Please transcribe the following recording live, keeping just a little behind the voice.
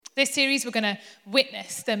This series, we're going to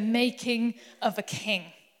witness the making of a king,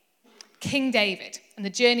 King David, and the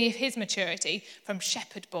journey of his maturity from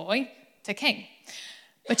shepherd boy to king.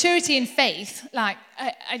 Maturity in faith,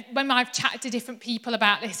 when I've chatted to different people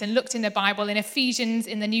about this and looked in the Bible, in Ephesians,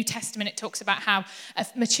 in the New Testament, it talks about how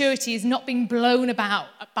maturity is not being blown about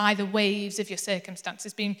by the waves of your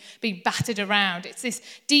circumstances, being battered around. It's this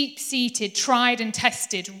deep-seated, tried and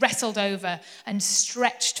tested, wrestled over and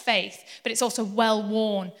stretched faith, but it's also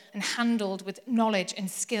well-worn and handled with knowledge and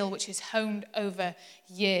skill, which is honed over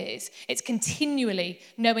years. It's continually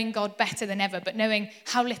knowing God better than ever, but knowing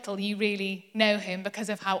how little you really know him because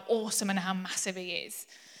of how awesome and how massive he is.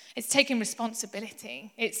 It's taking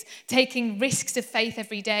responsibility. It's taking risks of faith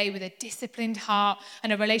every day with a disciplined heart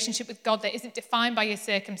and a relationship with God that isn't defined by your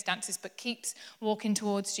circumstances, but keeps walking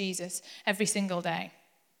towards Jesus every single day.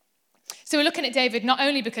 So we're looking at David not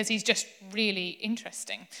only because he's just really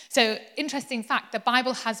interesting. So, interesting fact, the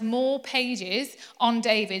Bible has more pages on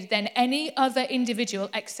David than any other individual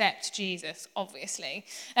except Jesus, obviously.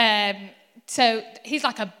 So he's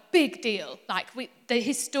like a big deal.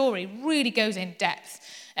 His story really goes in depth.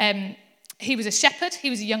 He was a shepherd, he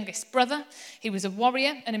was a youngest brother, he was a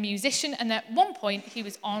warrior and a musician, and at one point he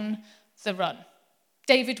was on the run.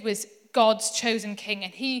 David was God's chosen king,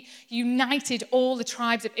 and he united all the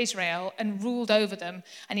tribes of Israel and ruled over them,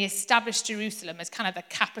 and he established Jerusalem as kind of the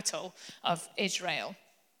capital of Israel.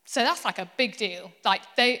 So that's like a big deal.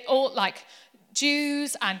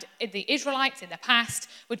 Jews and the Israelites in the past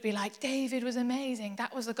would be like, David was amazing.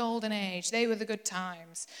 That was the golden age. They were the good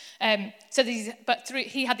times.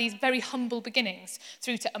 He had these very humble beginnings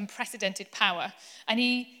through to unprecedented power. And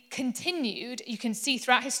he continued, you can see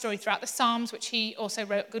throughout his story, throughout the Psalms, which he also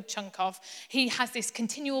wrote a good chunk of, he has this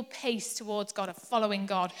continual pace towards God, of following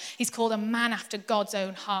God. He's called a man after God's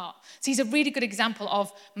own heart. So he's a really good example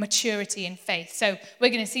of maturity in faith. So we're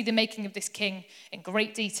going to see the making of this king in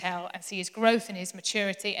great detail and see his growth and his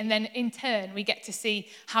maturity. And then in turn, we get to see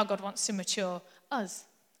how God wants to mature us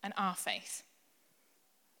and our faith.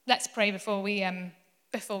 Let's pray before we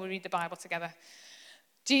read the Bible together.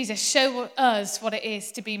 Jesus, show us what it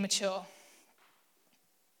is to be mature.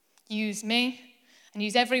 Use me and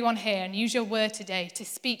use everyone here, and use your word today to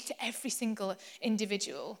speak to every single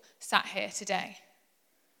individual sat here today.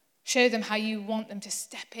 Show them how you want them to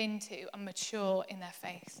step into and mature in their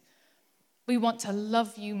faith. We want to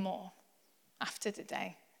love you more after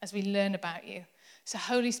today as we learn about you. So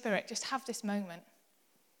Holy Spirit, just have this moment.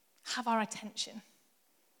 Have our attention.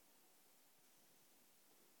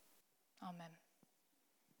 Amen.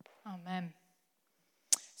 Amen.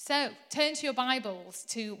 So, turn to your Bibles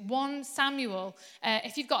to 1 Samuel.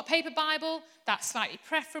 If you've got a paper Bible, that's slightly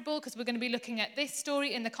preferable because we're going to be looking at this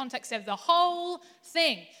story in the context of the whole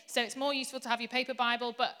thing. So it's more useful to have your paper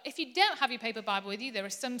Bible. But if you don't have your paper Bible with you, there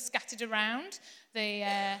are some scattered around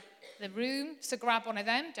the room. So grab one of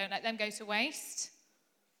them. Don't let them go to waste.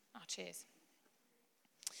 Cheers.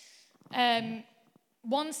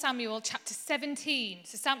 1 Samuel chapter 17.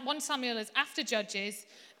 So 1 Samuel is after Judges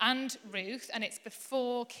and Ruth, and it's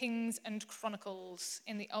before Kings and Chronicles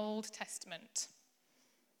in the Old Testament.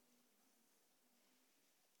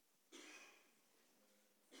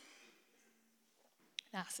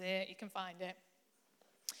 That's it, you can find it.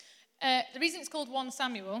 The reason it's called 1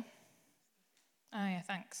 Samuel... Oh yeah,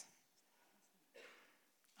 thanks.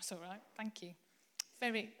 That's all right, thank you.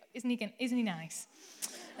 Isn't he nice?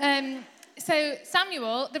 So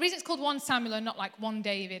Samuel, the reason it's called 1 Samuel and not like 1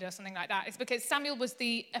 David or something like that is because Samuel was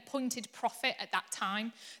the appointed prophet at that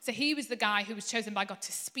time. So he was the guy who was chosen by God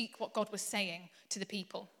to speak what God was saying to the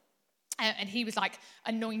people. And he was like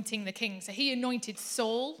anointing the king. So he anointed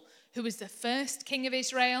Saul, who was the first king of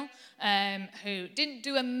Israel, who didn't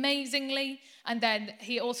do amazingly. And then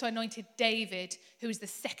he also anointed David, who was the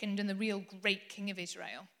second and the real great king of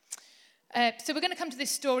Israel. So we're going to come to this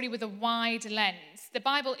story with a wide lens. The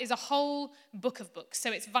Bible is a whole book of books,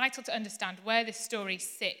 so it's vital to understand where this story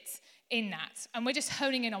sits in that. And we're just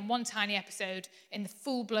honing in on one tiny episode in the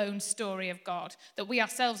full-blown story of God that we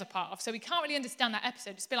ourselves are part of. So we can't really understand that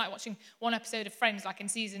episode. It's a bit like watching one episode of Friends, like in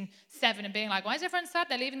season 7, and being like, why is everyone sad?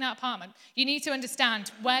 They're leaving that apartment. You need to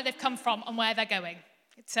understand where they've come from and where they're going.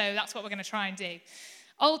 So that's what we're going to try and do.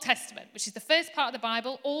 Old Testament, which is the first part of the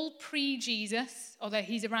Bible, all pre-Jesus, although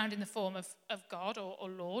he's around in the form of God or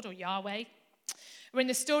Lord or Yahweh. We're in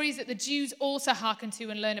the stories that the Jews also hearken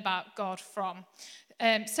to and learn about God from.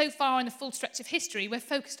 So far in the full stretch of history, we're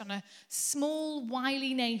focused on a small,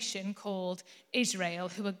 wily nation called Israel,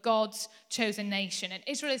 who are God's chosen nation. And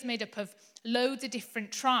Israel is made up of loads of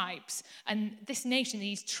different tribes. And this nation,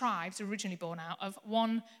 these tribes, are originally born out of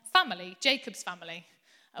one family, Jacob's family.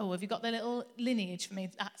 Oh, have you got the little lineage for me?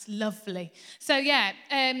 That's lovely. So yeah,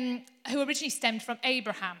 who originally stemmed from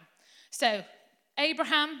Abraham. So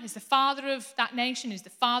Abraham is the father of that nation, is the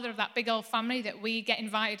father of that big old family that we get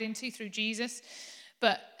invited into through Jesus.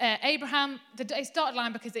 But Abraham, it's dotted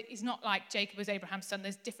line because he's not like Jacob was Abraham's son.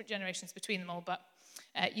 There's different generations between them all, but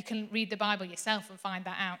you can read the Bible yourself and find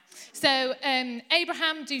that out. So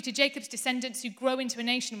Abraham, due to Jacob's descendants who grow into a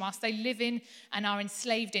nation whilst they live in and are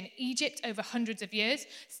enslaved in Egypt over hundreds of years,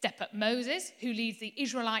 step up Moses, who leads the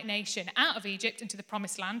Israelite nation out of Egypt into the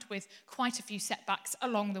promised land with quite a few setbacks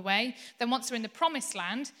along the way. Then once they're in the promised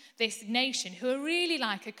land, this nation, who are really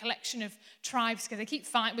like a collection of tribes because they keep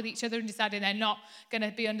fighting with each other and deciding they're not going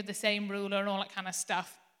to be under the same ruler and all that kind of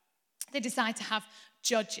stuff, they decide to have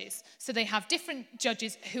judges. So they have different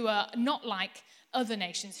judges who are not like other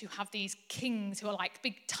nations who have these kings who are like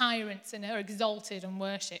big tyrants and are exalted and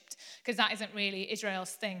worshipped, because that isn't really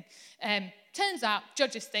Israel's thing. Turns out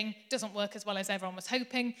Judges' thing doesn't work as well as everyone was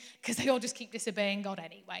hoping, because they all just keep disobeying God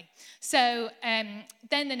anyway. So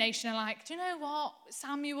then the nation are like, do you know what,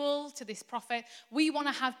 Samuel, to this prophet, we want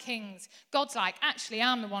to have kings. God's like, actually,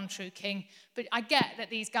 I'm the one true king, but I get that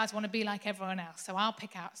these guys want to be like everyone else, so I'll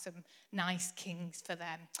pick out some nice kings for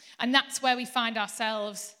them. And that's where we find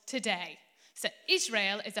ourselves today. So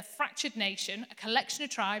Israel is a fractured nation, a collection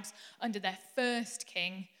of tribes under their first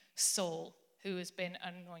king, Saul, who has been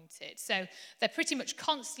anointed. So they're pretty much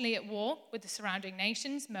constantly at war with the surrounding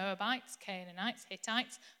nations: Moabites, Canaanites,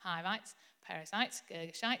 Hittites, Hivites, Perizzites,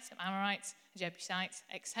 Girgashites, Amorites, Jebusites,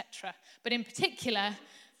 etc. But in particular,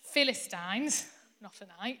 Philistines, not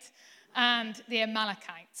a knight, and the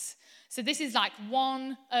Amalekites. So this is like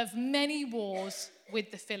one of many wars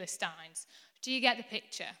with the Philistines. Do you get the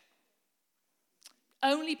picture?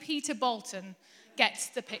 Only Peter Bolton gets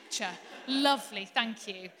the picture. Lovely, thank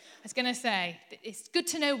you. I was going to say, it's good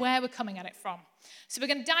to know where we're coming at it from. So we're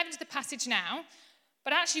going to dive into the passage now,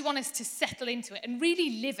 but I actually want us to settle into it and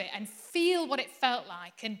really live it and feel what it felt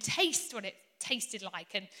like and taste what it tasted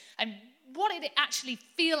like and what did it actually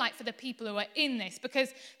feel like for the people who are in this,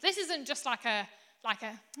 because this isn't just like a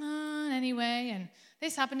anyway, and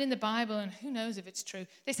this happened in the Bible, and who knows if it's true.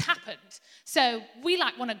 This happened. So we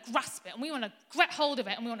want to grasp it, and we want to grab hold of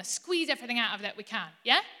it, and we want to squeeze everything out of it that we can.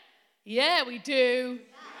 Yeah? Yeah, we do.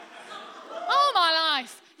 Oh, my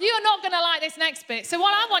life. You are not going to like this next bit. So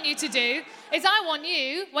what I want you to do is I want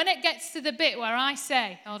you, when it gets to the bit where I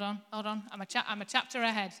say, hold on, I'm a chapter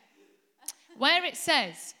ahead, where it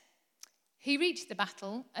says, he reached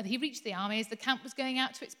the army as the camp was going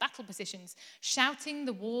out to its battle positions, shouting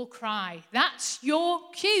the war cry. That's your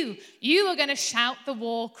cue. You are going to shout the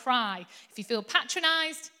war cry. If you feel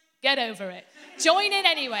patronized, get over it. Join in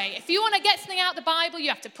anyway. If you want to get something out of the Bible, you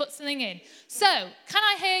have to put something in. So, can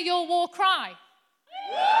I hear your war cry?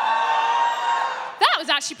 That was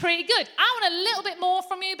actually pretty good. I want a little bit more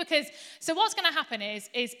from you, because so what's going to happen is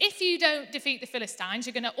if you don't defeat the Philistines,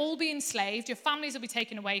 you're going to all be enslaved, your families will be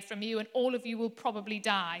taken away from you, and all of you will probably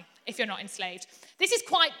die if you're not enslaved. This is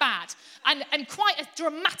quite bad and quite a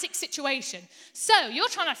dramatic situation. So you're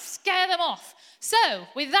trying to scare them off. So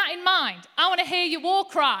with that in mind, I want to hear your war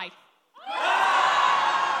cry.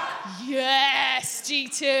 Yes,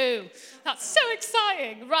 G2. That's so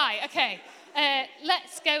exciting. Right, okay.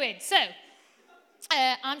 Let's go in. So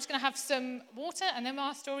I'm just going to have some water, and then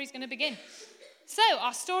our story is going to begin. So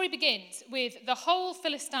our story begins with the whole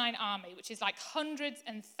Philistine army, which is like hundreds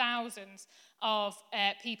and thousands of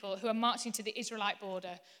people who are marching to the Israelite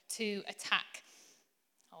border to attack.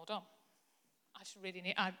 Hold on. I should really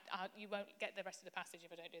need... you won't get the rest of the passage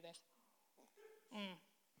if I don't do this.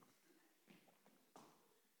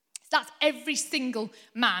 So that's every single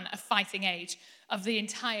man of fighting age of the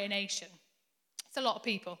entire nation. It's a lot of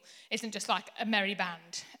people. It isn't just like a merry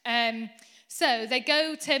band. So they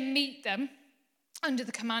go to meet them under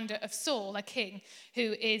the commander of Saul, a king,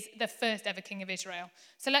 who is the first ever king of Israel.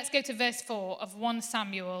 So let's go to verse 4 of 1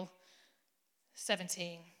 Samuel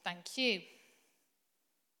 17. Thank you.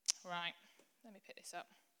 Right, let me pick this up.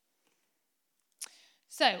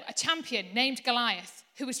 So a champion named Goliath,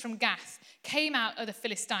 who was from Gath, came out of the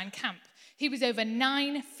Philistine camp. He was over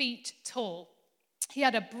 9 feet tall. He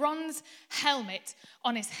had a bronze helmet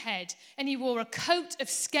on his head, and he wore a coat of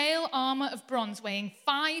scale armor of bronze weighing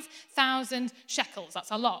 5,000 shekels.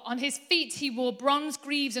 That's a lot. On his feet, he wore bronze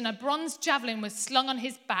greaves, and a bronze javelin was slung on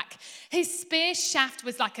his back. His spear shaft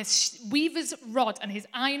was like a weaver's rod, and his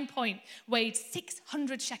iron point weighed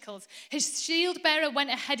 600 shekels. His shield bearer went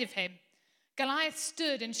ahead of him. Goliath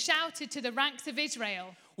stood and shouted to the ranks of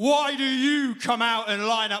Israel, "Why do you come out and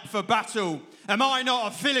line up for battle? Am I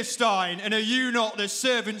not a Philistine, and are you not the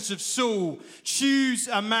servants of Saul? Choose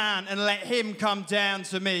a man and let him come down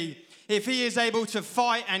to me. If he is able to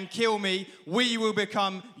fight and kill me, we will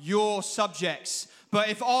become your subjects. But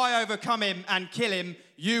if I overcome him and kill him,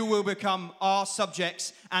 you will become our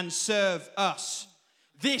subjects and serve us.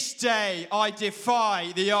 This day I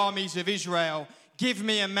defy the armies of Israel. Give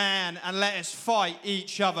me a man and let us fight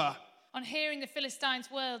each other." On hearing the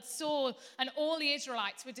Philistines' words, Saul and all the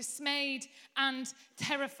Israelites were dismayed and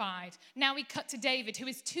terrified. Now we cut to David, who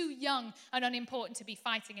is too young and unimportant to be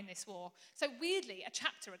fighting in this war. So weirdly, a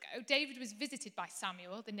chapter ago, David was visited by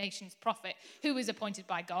Samuel, the nation's prophet, who was appointed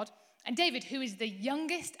by God. And David, who is the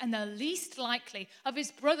youngest and the least likely of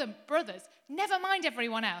his brothers, never mind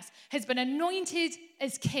everyone else, has been anointed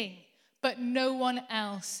as king, but no one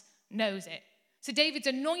else knows it. So David's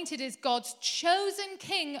anointed as God's chosen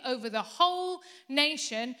king over the whole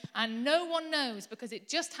nation, and no one knows because it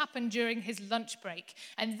just happened during his lunch break.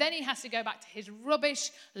 And then he has to go back to his rubbish,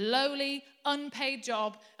 lowly, unpaid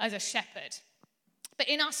job as a shepherd. But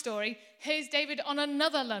in our story, here's David on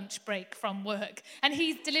another lunch break from work, and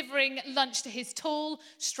he's delivering lunch to his tall,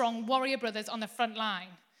 strong warrior brothers on the front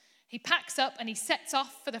line. He packs up and he sets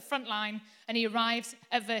off for the front line, and he arrives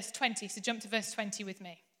at verse 20. So jump to verse 20 with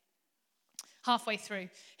me. Halfway through,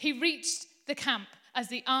 he reached the camp as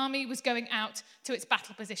the army was going out to its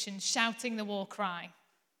battle positions, shouting the war cry.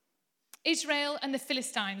 Israel and the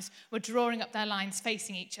Philistines were drawing up their lines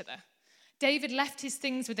facing each other. David left his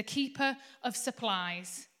things with the keeper of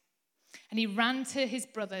supplies, and he ran to his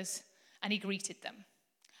brothers and he greeted them.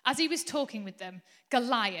 As he was talking with them,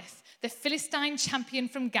 Goliath, the Philistine champion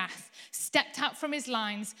from Gath, stepped out from his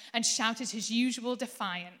lines and shouted his usual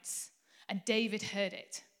defiance. And David heard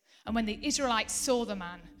it. And when the Israelites saw the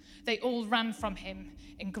man, they all ran from him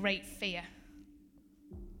in great fear.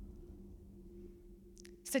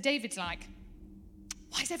 So David's like,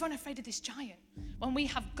 why is everyone afraid of this giant when we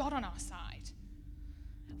have God on our side?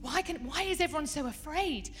 Why is everyone so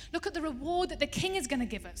afraid? Look at the reward that the king is going to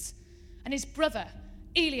give us. And his brother,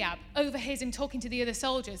 Eliab, overhears him talking to the other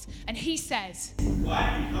soldiers, and he says, "Why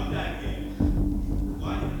have you come down here?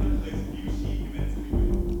 Why have you come to this new sheep you meant to be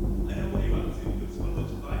with? I know what you're up to. It's one of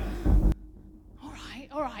those fights."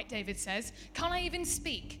 All right, David says, can't I even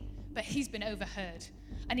speak? But he's been overheard.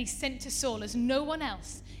 And he's sent to Saul as no one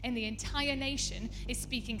else in the entire nation is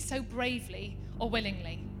speaking so bravely or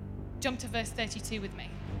willingly. Jump to verse 32 with me.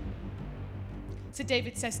 So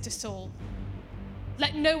David says to Saul,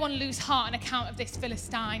 "Let no one lose heart on account of this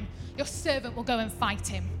Philistine. Your servant will go and fight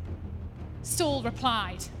him." Saul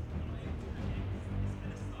replied,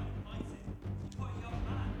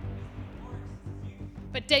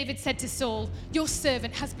 but David said to Saul, "Your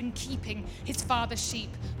servant has been keeping his father's sheep.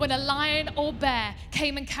 When a lion or bear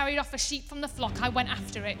came and carried off a sheep from the flock, I went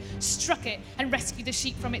after it, struck it, and rescued the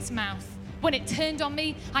sheep from its mouth. When it turned on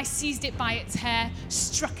me, I seized it by its hair,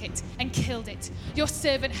 struck it, and killed it. Your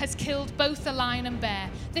servant has killed both the lion and bear.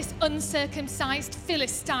 This uncircumcised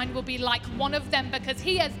Philistine will be like one of them because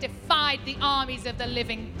he has defied the armies of the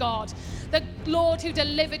living God. The Lord who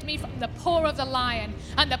delivered me from the paw of the lion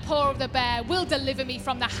and the paw of the bear will deliver me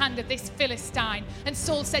from the hand of this Philistine." And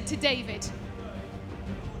Saul said to David,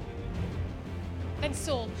 Then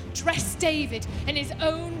Saul dressed David in his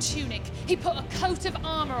own tunic. He put a coat of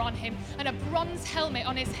armor on him and a bronze helmet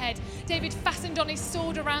on his head. David fastened on his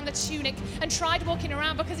sword around the tunic and tried walking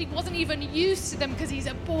around because he wasn't even used to them because he's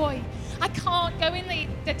a boy. "I can't go in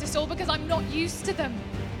there to Saul because I'm not used to them."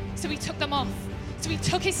 So he took them off. So he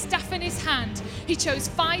took his staff in his hand. He chose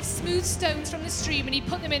 5 smooth stones from the stream and he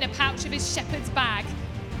put them in a pouch of his shepherd's bag.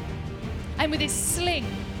 And with his sling,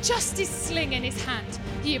 just his sling in his hand,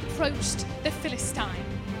 he approached the Philistine.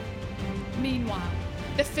 Meanwhile,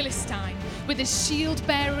 the Philistine, with his shield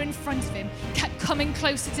bearer in front of him, kept coming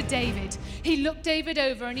closer to David. He looked David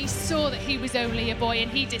over and he saw that he was only a boy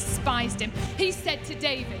and he despised him. He said to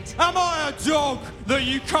David, "Am I a dog that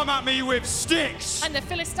you come at me with sticks? And the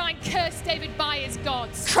Philistine cursed David by his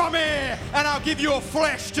gods. Come here and I'll give your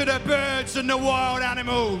flesh to the birds and the wild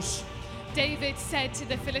animals." David said to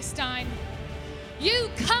the Philistine, "You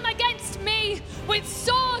come against me with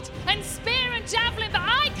sword and spear and javelin, but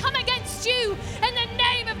I come against you in the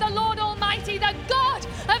name of the Lord Almighty, the God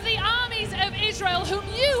of the armies of Israel, whom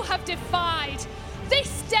you have defied.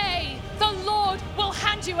 This day the Lord will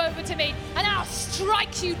hand you over to me, and I'll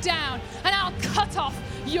strike you down, and I'll cut off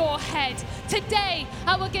your head. Today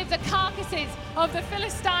I will give the carcasses of the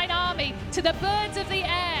Philistine army to the birds of the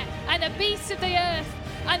air and the beasts of the earth,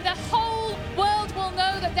 and the whole world will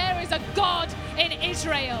know that there is a God in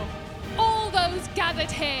Israel. All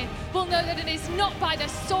gathered here will know that it is not by the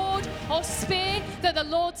sword or spear that the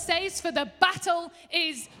Lord saves, for the battle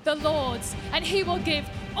is the Lord's, and he will give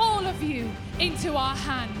all of you into our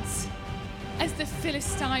hands. As the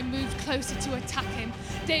Philistine moved closer to attack him,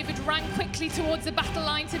 David ran quickly towards the battle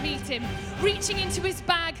line to meet him. Reaching into his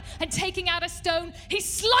bag and taking out a stone, he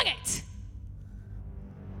slung it.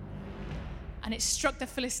 And it struck the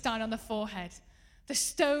Philistine on the forehead. The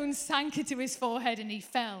stone sank into his forehead and he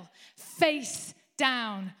fell face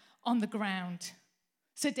down on the ground.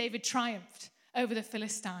 So David triumphed over the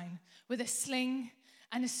Philistine with a sling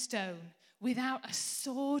and a stone. Without a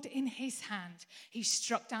sword in his hand, he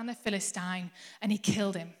struck down the Philistine and he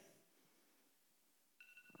killed him.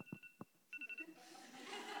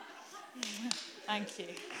 Thank you.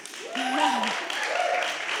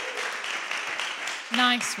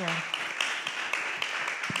 Nice one.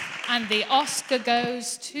 And the Oscar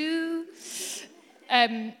goes to,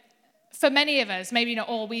 for many of us, maybe not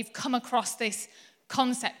all, we've come across this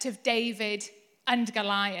concept of David and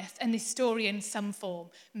Goliath and this story in some form,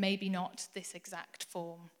 maybe not this exact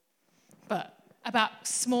form, but about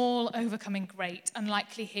small overcoming great,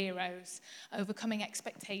 unlikely heroes, overcoming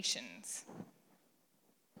expectations.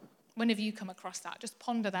 When have you come across that? Just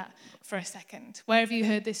ponder that for a second. Where have you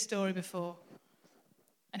heard this story before?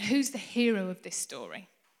 And who's the hero of this story?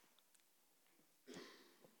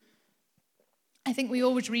 I think we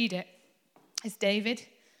always read it as David.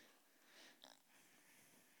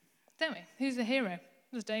 Don't we? Who's the hero?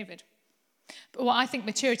 It was David. But what I think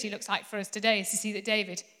maturity looks like for us today is to see that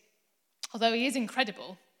David, although he is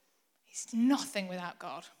incredible, he's nothing without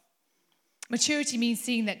God. Maturity means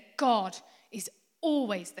seeing that God is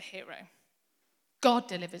always the hero. God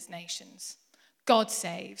delivers nations. God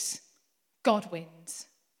saves. God wins.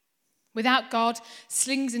 Without God,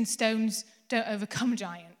 slings and stones don't overcome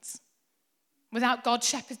giants. Without God,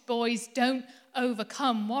 shepherd boys don't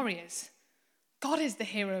overcome warriors. God is the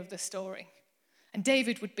hero of the story. And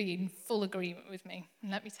David would be in full agreement with me.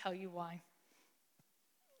 And let me tell you why.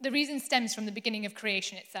 The reason stems from the beginning of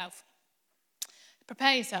creation itself.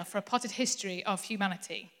 Prepare yourself for a potted history of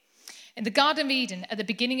humanity. In the Garden of Eden, at the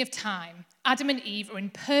beginning of time, Adam and Eve are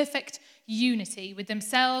in perfect unity with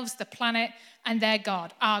themselves, the planet, and their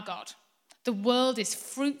God, our God. The world is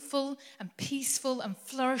fruitful and peaceful and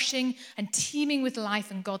flourishing and teeming with life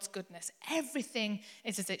and God's goodness. Everything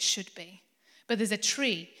is as it should be. But there's a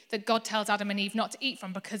tree that God tells Adam and Eve not to eat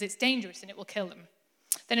from because it's dangerous and it will kill them.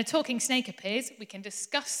 Then a talking snake appears. We can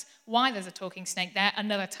discuss why there's a talking snake there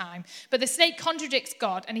another time. But the snake contradicts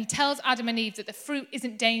God and he tells Adam and Eve that the fruit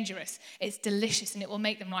isn't dangerous. It's delicious and it will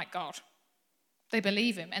make them like God. They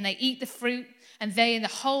believe him and they eat the fruit, and they and the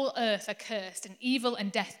whole earth are cursed, and evil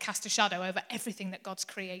and death cast a shadow over everything that God's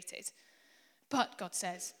created. But God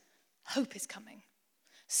says, hope is coming.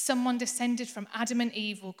 Someone descended from Adam and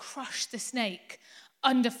Eve will crush the snake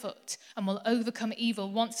underfoot and will overcome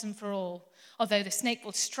evil once and for all, although the snake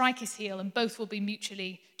will strike his heel and both will be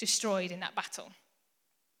mutually destroyed in that battle.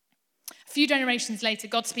 A few generations later,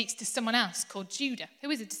 God speaks to someone else called Judah, who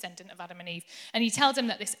is a descendant of Adam and Eve, and he tells him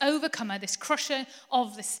that this overcomer, this crusher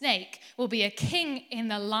of the snake, will be a king in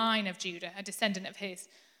the line of Judah, a descendant of his.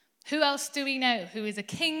 Who else do we know who is a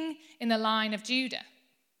king in the line of Judah?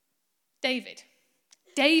 David.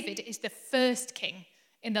 David is the first king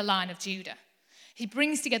in the line of Judah. He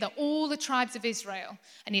brings together all the tribes of Israel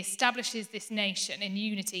and he establishes this nation in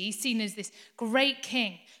unity. He's seen as this great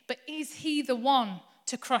king, but is he the one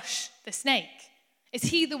to crush the snake? Is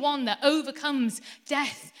he the one that overcomes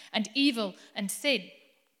death and evil and sin?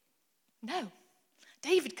 No,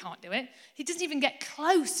 David can't do it. He doesn't even get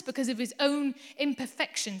close because of his own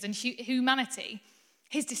imperfections and humanity.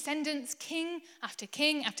 His descendants, king after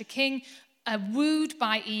king after king, are wooed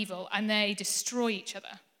by evil and they destroy each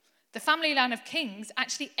other. The family line of kings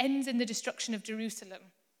actually ends in the destruction of Jerusalem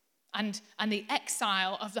and the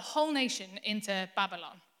exile of the whole nation into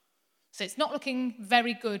Babylon. So it's not looking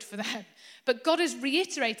very good for them. But God has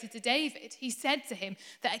reiterated to David, he said to him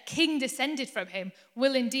that a king descended from him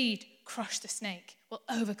will indeed crush the snake, will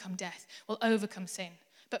overcome death, will overcome sin,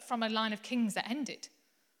 but from a line of kings that ended.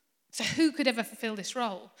 So who could ever fulfill this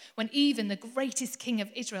role when even the greatest king of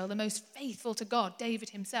Israel, the most faithful to God, David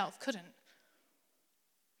himself, couldn't?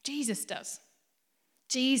 Jesus does.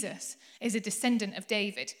 Jesus is a descendant of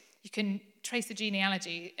David. You can trace the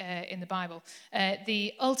genealogy in the Bible.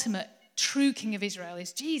 The ultimate true king of Israel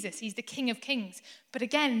is Jesus. He's the King of Kings. But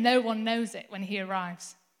again, no one knows it when he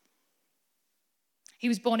arrives. He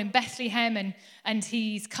was born in Bethlehem and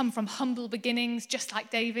he's come from humble beginnings, just like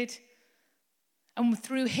David. And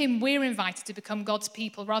through him, we're invited to become God's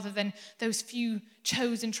people rather than those few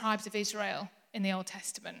chosen tribes of Israel in the Old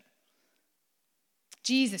Testament.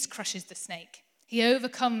 Jesus crushes the snake. He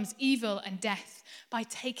overcomes evil and death by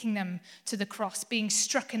taking them to the cross, being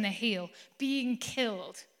struck in the heel, being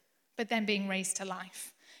killed, but then being raised to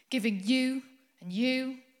life, giving you and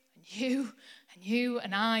you and you and you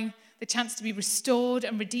and I the chance to be restored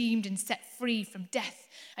and redeemed and set free from death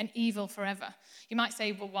and evil forever. You might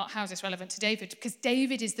say, well, how is this relevant to David? Because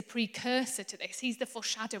David is the precursor to this. He's the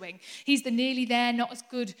foreshadowing. He's the nearly there, not as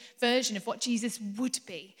good version of what Jesus would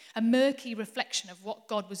be, a murky reflection of what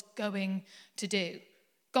God was going to do.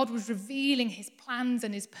 God was revealing his plans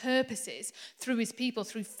and his purposes through his people,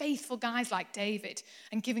 through faithful guys like David,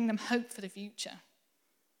 and giving them hope for the future.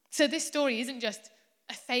 So this story isn't just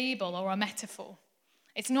a fable or a metaphor.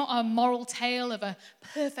 It's not a moral tale of a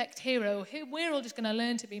perfect hero who we're all just going to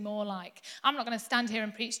learn to be more like. I'm not going to stand here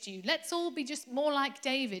and preach to you. Let's all be just more like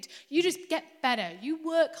David. You just get better. You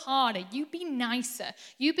work harder. You be nicer.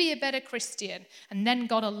 You be a better Christian. And then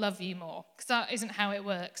God will love you more. Because that isn't how it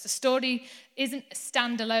works. The story isn't a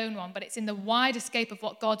standalone one, but it's in the wide scope of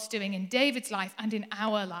what God's doing in David's life and in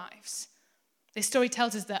our lives. This story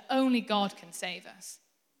tells us that only God can save us.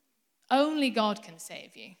 Only God can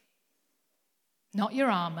save you. Not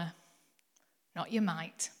your armor, not your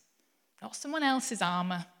might, not someone else's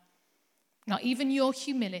armor, not even your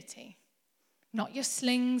humility, not your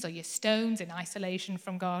slings or your stones in isolation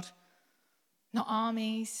from God, not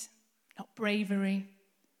armies, not bravery,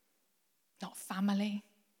 not family,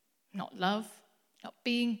 not love, not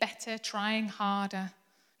being better, trying harder,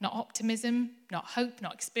 not optimism, not hope,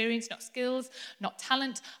 not experience, not skills, not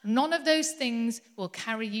talent. None of those things will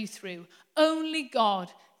carry you through. Only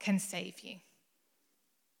God can save you.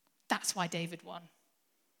 That's why David won.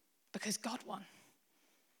 Because God won.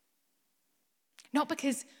 Not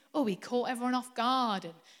because, he caught everyone off guard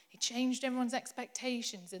and he changed everyone's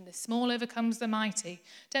expectations and the small overcomes the mighty.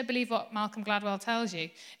 Don't believe what Malcolm Gladwell tells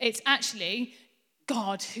you. It's actually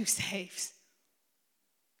God who saves.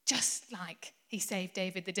 Just like he saved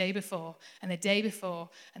David the day before and the day before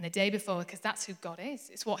and the day before, because that's who God is.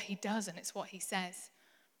 It's what he does and it's what he says.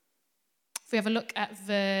 If we have a look at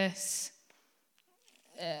verse...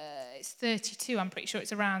 it's 32, I'm pretty sure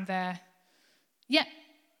it's around there. Yeah,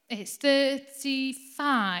 it's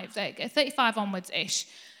 35, there you go, 35 onwards-ish.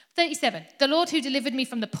 37, the Lord who delivered me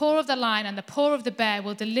from the paw of the lion and the paw of the bear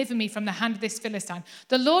will deliver me from the hand of this Philistine.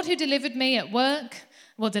 The Lord who delivered me at work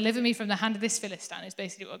will deliver me from the hand of this Philistine, is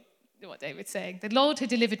basically what David's saying. The Lord who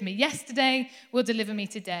delivered me yesterday will deliver me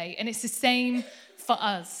today. And it's the same for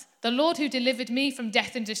us. The Lord who delivered me from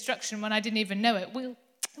death and destruction when I didn't even know it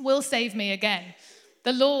will save me again.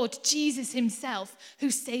 The Lord, Jesus himself, who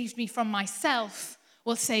saved me from myself,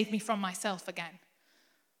 will save me from myself again.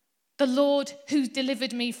 The Lord who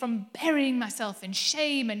delivered me from burying myself in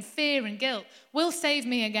shame and fear and guilt will save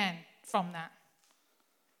me again from that.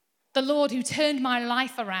 The Lord who turned my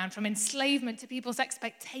life around from enslavement to people's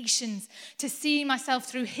expectations to see myself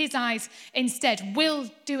through his eyes instead will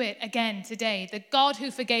do it again today. The God who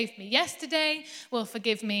forgave me yesterday will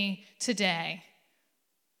forgive me today.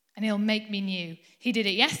 And he'll make me new. He did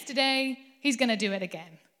it yesterday. He's going to do it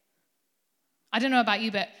again. I don't know about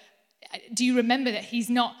you, but do you remember that he's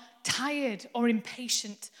not tired or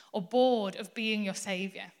impatient or bored of being your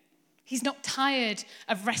savior? He's not tired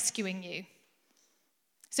of rescuing you.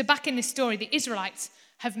 So back in this story, the Israelites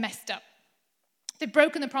have messed up. They've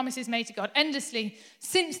broken the promises made to God endlessly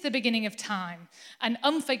since the beginning of time, and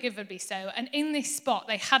unforgivably so. And in this spot,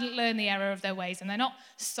 they hadn't learned the error of their ways, and they're not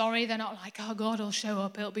sorry. They're not like, God will show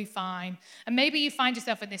up, it'll be fine. And maybe you find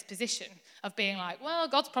yourself in this position of being like, well,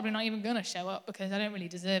 God's probably not even going to show up because I don't really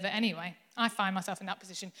deserve it anyway. I find myself in that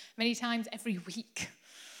position many times every week.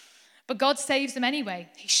 But God saves them anyway.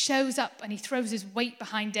 He shows up and he throws his weight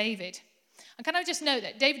behind David. And can I just note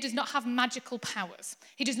that David does not have magical powers.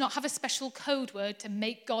 He does not have a special code word to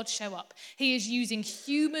make God show up. He is using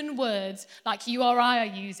human words like you or I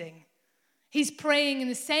are using. He's praying in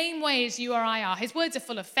the same way as you or I are. His words are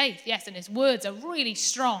full of faith, yes, and his words are really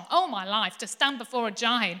strong. Oh, my life, to stand before a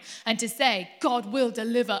giant and to say, God will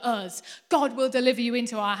deliver us. God will deliver you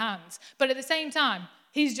into our hands. But at the same time,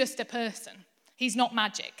 he's just a person. He's not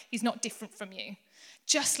magic. He's not different from you.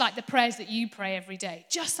 Just like the prayers that you pray every day,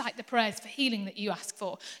 just like the prayers for healing that you ask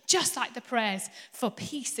for, just like the prayers for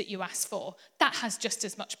peace that you ask for, that has just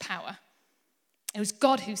as much power. It was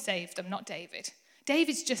God who saved them, not David.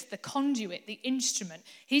 David's just the conduit, the instrument.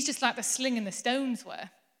 He's just like the sling and the stones were.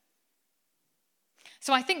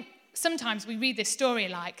 So I think sometimes we read this story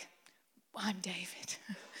like, I'm David.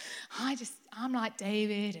 I'm like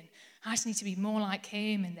David, and I just need to be more like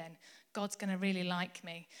him, and then God's going to really like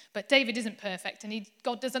me. But David isn't perfect, and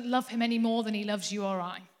God doesn't love him any more than he loves you or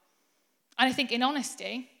I. And I think in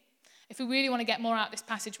honesty, if we really want to get more out of this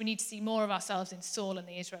passage, we need to see more of ourselves in Saul and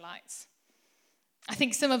the Israelites. I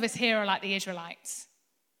think some of us here are like the Israelites.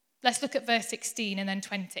 Let's look at verse 16 and then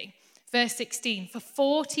 20. Verse 16, for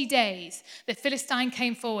 40 days the Philistine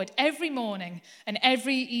came forward every morning and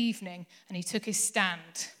every evening, and he took his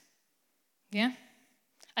stand. Yeah?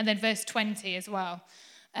 And then verse 20 as well.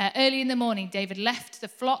 Early in the morning, David left the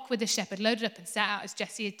flock with the shepherd, loaded up and set out as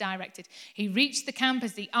Jesse had directed. He reached the camp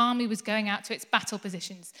as the army was going out to its battle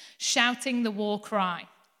positions, shouting the war cry.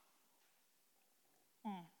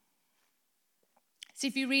 So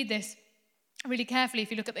if you read this really carefully,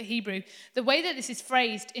 if you look at the Hebrew, the way that this is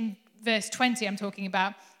phrased in verse 20 I'm talking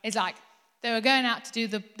about is like they were going out to do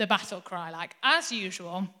the battle cry. Like, as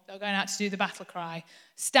usual, they were going out to do the battle cry.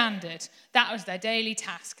 Standard. That was their daily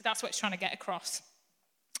task. That's what it's trying to get across.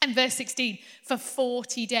 And verse 16, for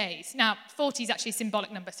 40 days. Now, 40 is actually a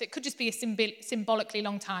symbolic number, so it could just be a symbolically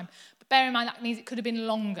long time. But bear in mind, that means it could have been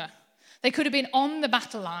longer. They could have been on the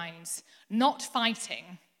battle lines, not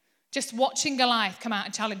fighting, just watching Goliath come out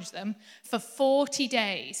and challenge them for 40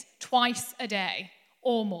 days, twice a day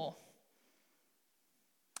or more.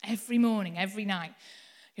 Every morning, every night,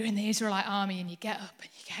 you're in the Israelite army and you get up and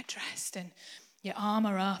you get dressed and your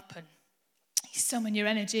armor up and you summon your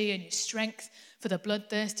energy and your strength for the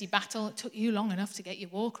bloodthirsty battle. It took you long enough to get your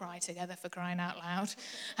war cry together, for crying out loud.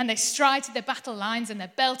 And they stride to the battle lines and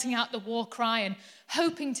they're belting out the war cry and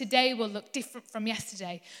hoping today will look different from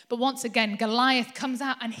yesterday. But once again, Goliath comes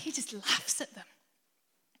out and he just laughs at them.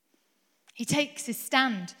 He takes his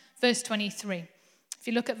stand, verse 23. If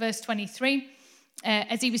you look at verse 23,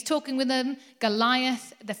 as he was talking with them,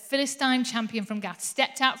 Goliath, the Philistine champion from Gath,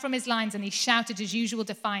 stepped out from his lines and he shouted his usual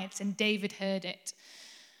defiance, and David heard it.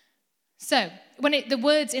 So, the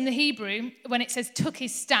words in the Hebrew, when it says took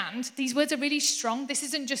his stand, these words are really strong. This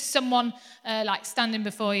isn't just someone like standing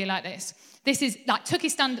before you like this. This is like took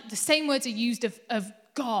his stand. The same words are used of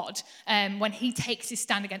God when he takes his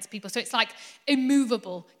stand against people. So it's like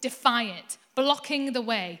immovable, defiant, blocking the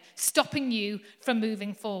way, stopping you from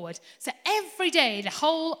moving forward. So every day, the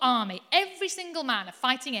whole army, every single man of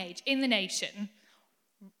fighting age in the nation,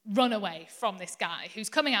 run away from this guy who's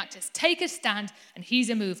coming out to take a stand, and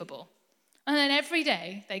he's immovable. And then every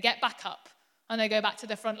day, they get back up and they go back to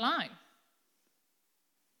the front line.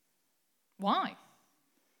 Why?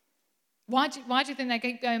 Why do you think they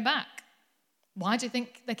keep going back? Why do you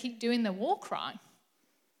think they keep doing the war cry?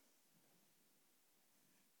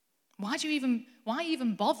 Why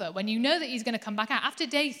even bother when you know that he's going to come back out? After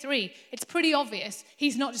day 3, it's pretty obvious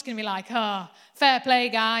he's not just going to be like, fair play,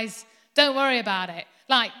 guys, don't worry about it.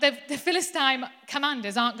 Like, the Philistine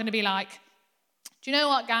commanders aren't going to be like, do you know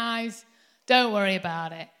what, guys? Don't worry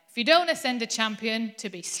about it. If you don't want to send a champion to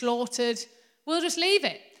be slaughtered, we'll just leave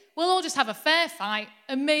it. We'll all just have a fair fight,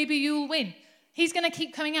 and maybe you'll win. He's going to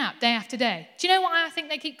keep coming out day after day. Do you know why I think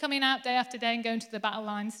they keep coming out day after day and going to the battle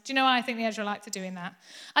lines? Do you know why I think the Israelites are doing that?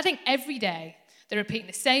 I think every day they're repeating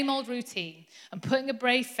the same old routine and putting a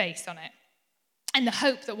brave face on it in the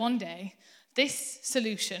hope that one day this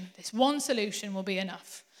one solution will be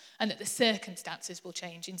enough and that the circumstances will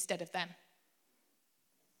change instead of them.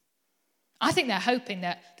 I think they're hoping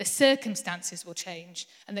that the circumstances will change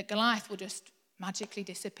and that Goliath will just magically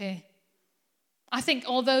disappear. I think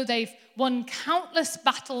although they've won countless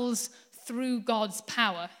battles through God's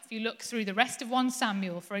power, if you look through the rest of 1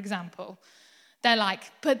 Samuel, for example, they're like,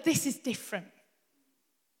 but this is different.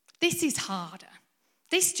 This is harder.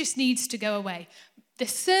 This just needs to go away. The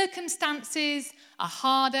circumstances are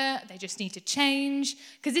harder. They just need to change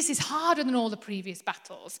because this is harder than all the previous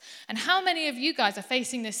battles. And how many of you guys are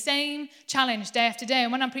facing the same challenge day after day?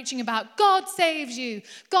 And when I'm preaching about God saves you,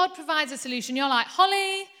 God provides a solution, you're like,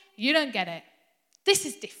 Holly, you don't get it. This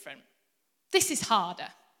is different. This is harder.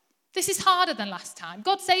 This is harder than last time.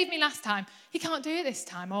 God saved me last time. He can't do it this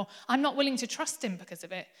time. Or I'm not willing to trust him because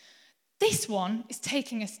of it. This one is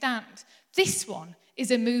taking a stand. This one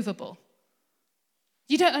is immovable.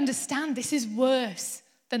 You don't understand. This is worse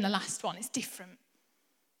than the last one. It's different.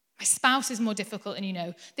 My spouse is more difficult than you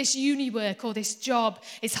know. This uni work or this job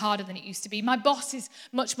is harder than it used to be. My boss is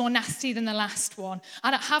much more nasty than the last one.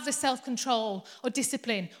 I don't have the self-control or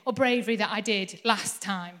discipline or bravery that I did last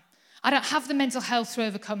time. I don't have the mental health to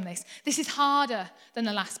overcome this. This is harder than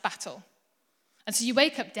the last battle. And so you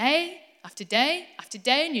wake up day after day after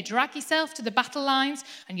day and you drag yourself to the battle lines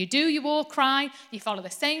and you do your war cry, you follow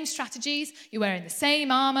the same strategies, you're wearing the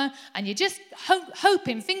same armor, and you're just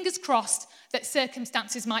hoping, fingers crossed, that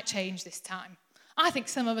circumstances might change this time. I think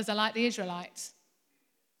some of us are like the Israelites.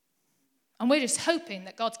 And we're just hoping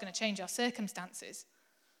that God's going to change our circumstances.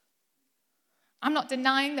 I'm not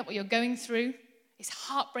denying that what you're going through is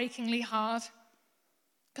heartbreakingly hard.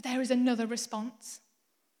 But there is another response,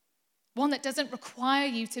 one that doesn't require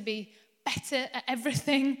you to be better at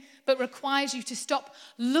everything, but requires you to stop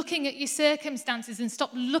looking at your circumstances and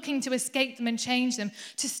stop looking to escape them and change them,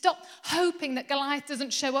 to stop hoping that Goliath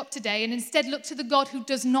doesn't show up today and instead look to the God who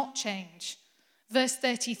does not change. Verse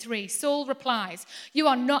 33, Saul replies, "You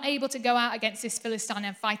are not able to go out against this Philistine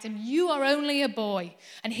and fight him. You are only a boy,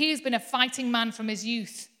 and he has been a fighting man from his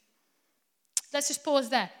youth." Let's just pause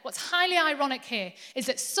there. What's highly ironic here is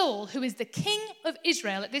that Saul, who is the king of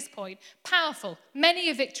Israel at this point, powerful, many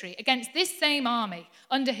a victory against this same army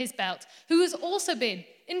under his belt, who has also been,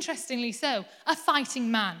 interestingly so, a fighting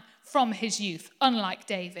man from his youth, unlike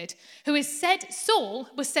David, Saul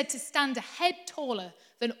was said to stand a head taller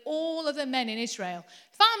than all of the men in Israel.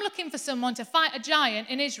 If I'm looking for someone to fight a giant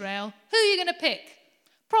in Israel, who are you going to pick?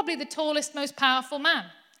 Probably the tallest, most powerful man.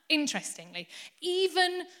 Interestingly,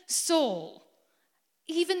 even Saul,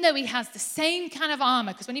 even though he has the same kind of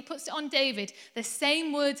armor, because when he puts it on David, the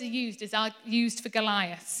same words are used for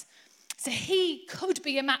Goliath. So he could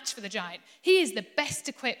be a match for the giant. He is the best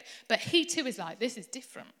equipped, but he too is like, this is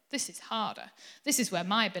different. This is harder. This is where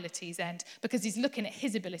my abilities end, because he's looking at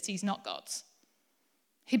his abilities, not God's.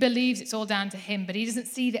 He believes it's all down to him, but he doesn't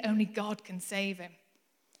see that only God can save him.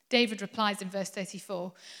 David replies in verse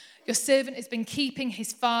 34, "Your servant has been keeping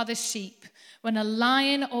his father's sheep. When a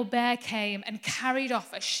lion or bear came and carried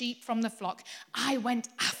off a sheep from the flock, I went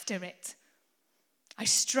after it. I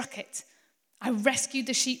struck it. I rescued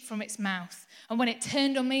the sheep from its mouth. And when it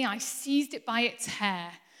turned on me, I seized it by its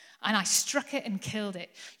hair. And I struck it and killed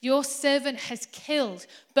it. Your servant has killed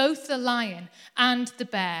both the lion and the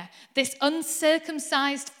bear. This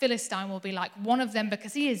uncircumcised Philistine will be like one of them,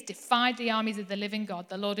 because he has defied the armies of the living God.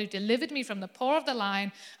 The Lord who delivered me from the paw of the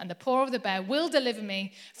lion and the paw of the bear will deliver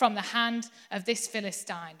me from the hand of this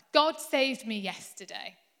Philistine." God saved me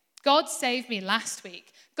yesterday. God saved me last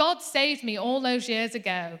week. God saved me all those years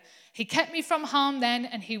ago. He kept me from harm then,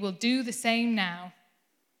 and he will do the same now.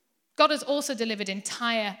 God has also delivered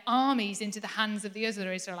entire armies into the hands of the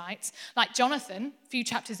other Israelites, like Jonathan, a few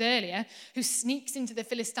chapters earlier, who sneaks into the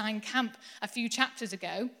Philistine camp a few chapters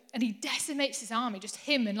ago, and he decimates his army, just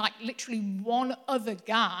him and like literally one other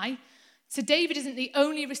guy. So David isn't the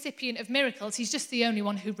only recipient of miracles, he's just the only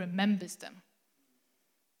one who remembers them.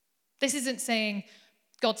 This isn't saying,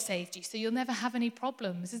 God saved you, so you'll never have any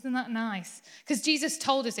problems. Isn't that nice? Because Jesus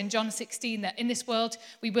told us in John 16 that in this world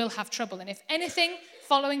we will have trouble. And if anything,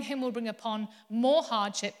 following him will bring upon more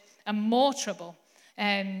hardship and more trouble.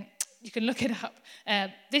 You can look it up.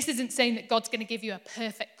 This isn't saying that God's going to give you a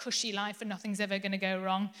perfect, cushy life and nothing's ever going to go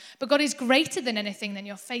wrong. But God is greater than anything that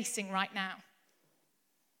you're facing right now.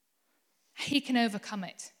 He can overcome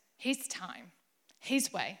it. His time,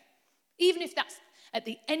 his way. Even if that's at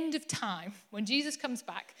the end of time, when Jesus comes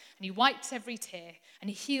back and he wipes every tear and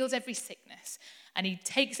he heals every sickness and he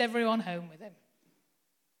takes everyone home with him.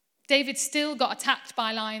 David still got attacked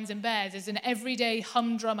by lions and bears as an everyday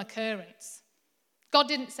humdrum occurrence. God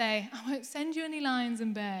didn't say, "I won't send you any lions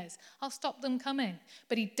and bears. I'll stop them coming."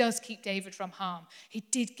 But he does keep David from harm. He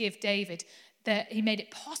did give David he made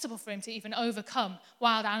it possible for him to even overcome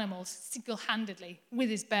wild animals single-handedly with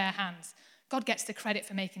his bare hands. God gets the credit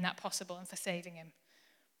for making that possible and for saving him.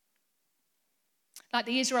 Like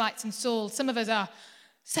the Israelites and Saul, some of us are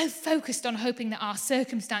so focused on hoping that our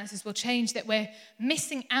circumstances will change that we're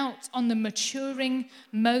missing out on the maturing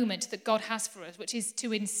moment that God has for us, which is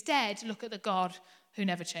to instead look at the God who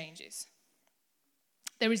never changes.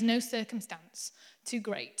 There is no circumstance too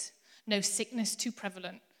great, no sickness too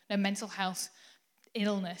prevalent, no mental health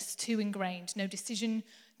illness too ingrained, no decision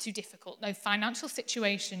too difficult, no financial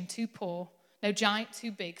situation too poor, no giant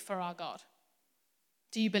too big for our God.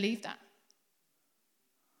 Do you believe that?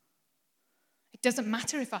 It doesn't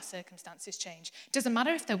matter if our circumstances change. It doesn't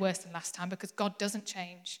matter if they're worse than last time, because God doesn't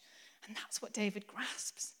change. And that's what David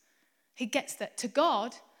grasps. He gets that to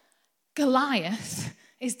God, Goliath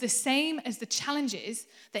is the same as the challenges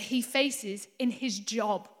that he faces in his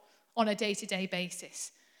job on a day-to-day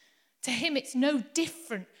basis. To him, it's no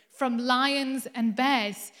different from lions and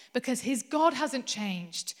bears, because his God hasn't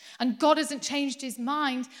changed. And God hasn't changed his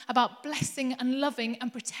mind about blessing and loving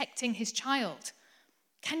and protecting his child.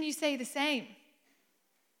 Can you say the same?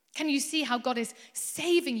 Can you see how God is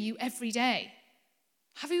saving you every day?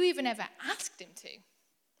 Have you even ever asked him to?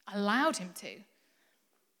 Allowed him to?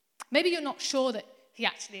 Maybe you're not sure that he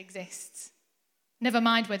actually exists. Never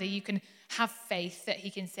mind whether you can have faith that he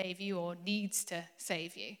can save you or needs to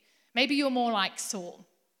save you. Maybe you're more like Saul.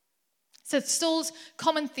 So Saul's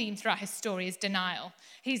common theme throughout his story is denial.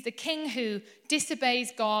 He's the king who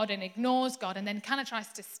disobeys God and ignores God and then kind of tries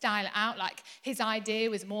to style it out like his idea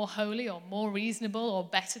was more holy or more reasonable or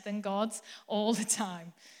better than God's all the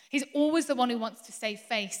time. He's always the one who wants to save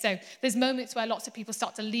face. So there's moments where lots of people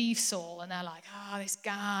start to leave Saul and they're like, this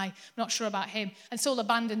guy, I'm not sure about him. And Saul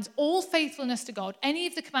abandons all faithfulness to God, any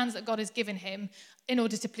of the commands that God has given him in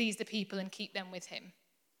order to please the people and keep them with him.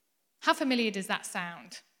 How familiar does that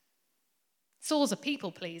sound? Saul's a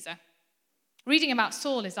people pleaser. Reading about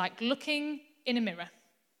Saul is like looking in a mirror.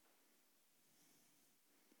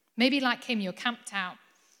 Maybe like him, you're camped out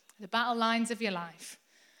at the battle lines of your life,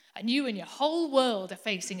 and you and your whole world are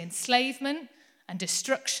facing enslavement and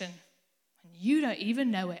destruction, and you don't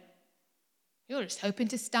even know it. You're just hoping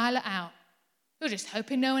to style it out. You're just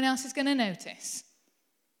hoping no one else is going to notice.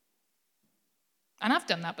 And I've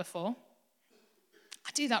done that before. I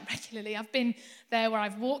do that regularly. I've been there where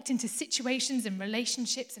I've walked into situations and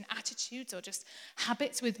relationships and attitudes or just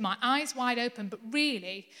habits with my eyes wide open, but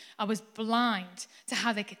really I was blind to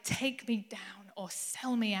how they could take me down or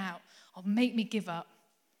sell me out or make me give up.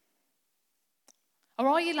 Or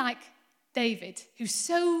are you like David, who's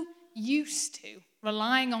so used to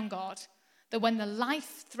relying on God that when the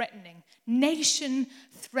life-threatening,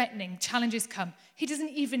 nation-threatening challenges come, he doesn't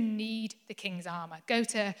even need the king's armor. Go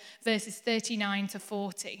to verses 39 to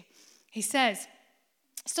 40. He says,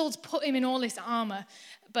 Saul's put him in all this armor,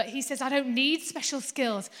 but he says, I don't need special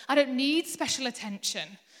skills. I don't need special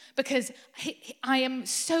attention because I am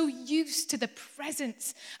so used to the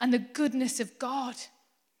presence and the goodness of God.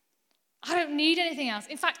 I don't need anything else.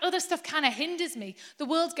 In fact, other stuff kind of hinders me. The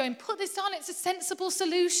world's going, put this on. It's a sensible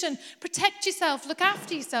solution. Protect yourself. Look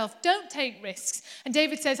after yourself. Don't take risks. And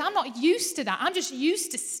David says, I'm not used to that. I'm just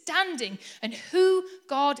used to standing and who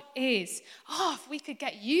God is. If we could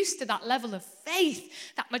get used to that level of faith,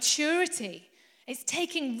 that maturity. It's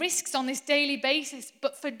taking risks on this daily basis,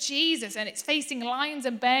 but for Jesus, and it's facing lions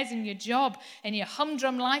and bears in your job, in your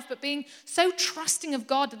humdrum life, but being so trusting of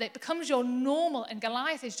God that it becomes your normal, and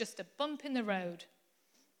Goliath is just a bump in the road.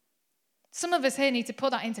 Some of us here need to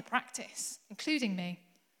put that into practice, including me.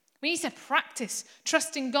 We need to practice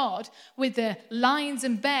trusting God with the lions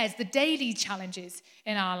and bears, the daily challenges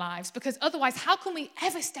in our lives, because otherwise, how can we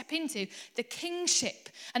ever step into the kingship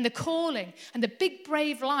and the calling and the big,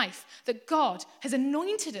 brave life that God has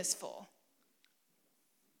anointed us for?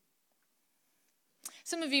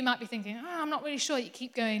 Some of you might be thinking, I'm not really sure. You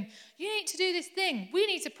keep going, you need to do this thing. We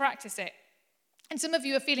need to practice it. And some of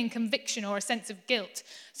you are feeling conviction or a sense of guilt.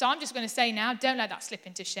 So I'm just going to say now, don't let that slip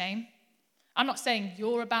into shame. I'm not saying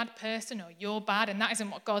you're a bad person or you're bad, and that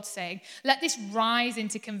isn't what God's saying. Let this rise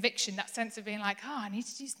into conviction, that sense of being like, I need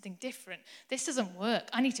to do something different. This doesn't work.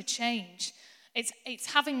 I need to change.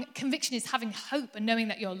 Conviction is having hope and knowing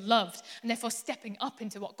that you're loved, and therefore stepping up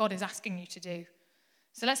into what God is asking you to do.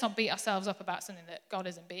 So let's not beat ourselves up about something that God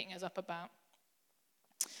isn't beating us up about.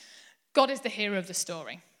 God is the hero of the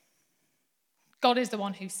story. God is the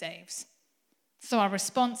one who saves. So our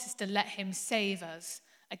response is to let him save us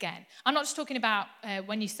again. I'm not just talking about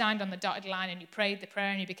when you signed on the dotted line and you prayed the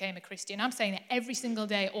prayer and you became a Christian. I'm saying that every single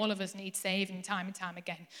day, all of us need saving time and time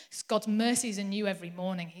again. God's mercies are new every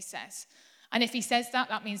morning, he says. And if he says that,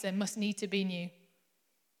 that means they must need to be new.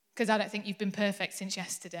 Because I don't think you've been perfect since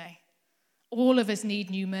yesterday. All of us need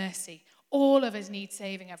new mercy. All of us need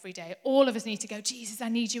saving every day. All of us need to go, Jesus, I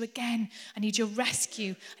need you again. I need your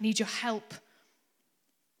rescue. I need your help.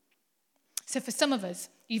 So for some of us,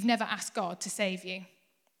 you've never asked God to save you.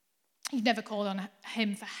 You've never called on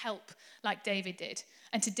him for help like David did.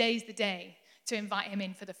 And today's the day to invite him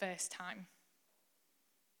in for the first time.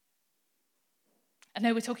 I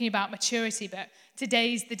know we're talking about maturity, but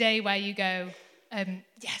today's the day where you go,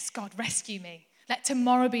 yes, God, rescue me. Let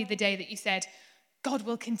tomorrow be the day that you said, God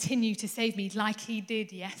will continue to save me like he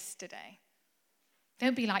did yesterday.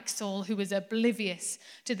 Don't be like Saul, who was oblivious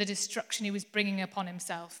to the destruction he was bringing upon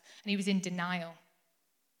himself, and he was in denial.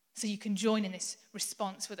 So you can join in this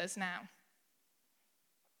response with us now.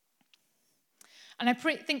 And I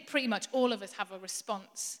think pretty much all of us have a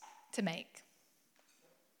response to make.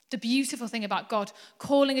 The beautiful thing about God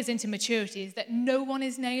calling us into maturity is that no one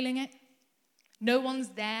is nailing it. No one's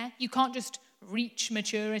there. You can't just reach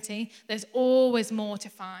maturity. There's always more to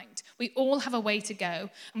find. We all have a way to go,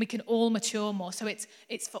 and we can all mature more. So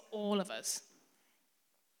it's for all of us.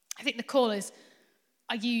 I think the call is,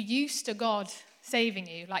 are you used to God saving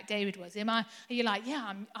you like David was? Are you like,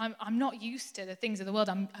 yeah, I'm not used to the things of the world.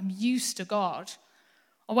 I'm used to God.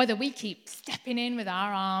 Or whether we keep stepping in with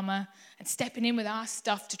our armor and stepping in with our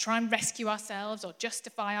stuff to try and rescue ourselves or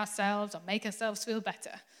justify ourselves or make ourselves feel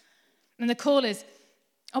better. And the call is,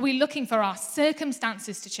 Are we looking for our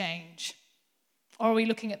circumstances to change? Or are we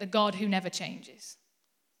looking at the God who never changes?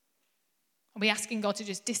 Are we asking God to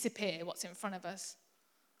just disappear what's in front of us?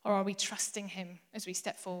 Or are we trusting him as we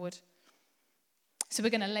step forward? So we're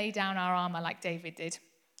going to lay down our armor like David did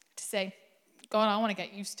to say, God, I want to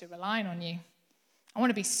get used to relying on you. I want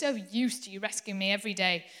to be so used to you rescuing me every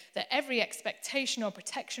day that every expectation or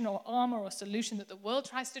protection or armor or solution that the world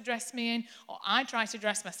tries to dress me in or I try to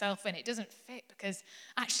dress myself in, it doesn't fit, because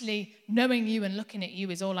actually knowing you and looking at you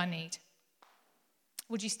is all I need.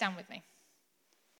 Would you stand with me?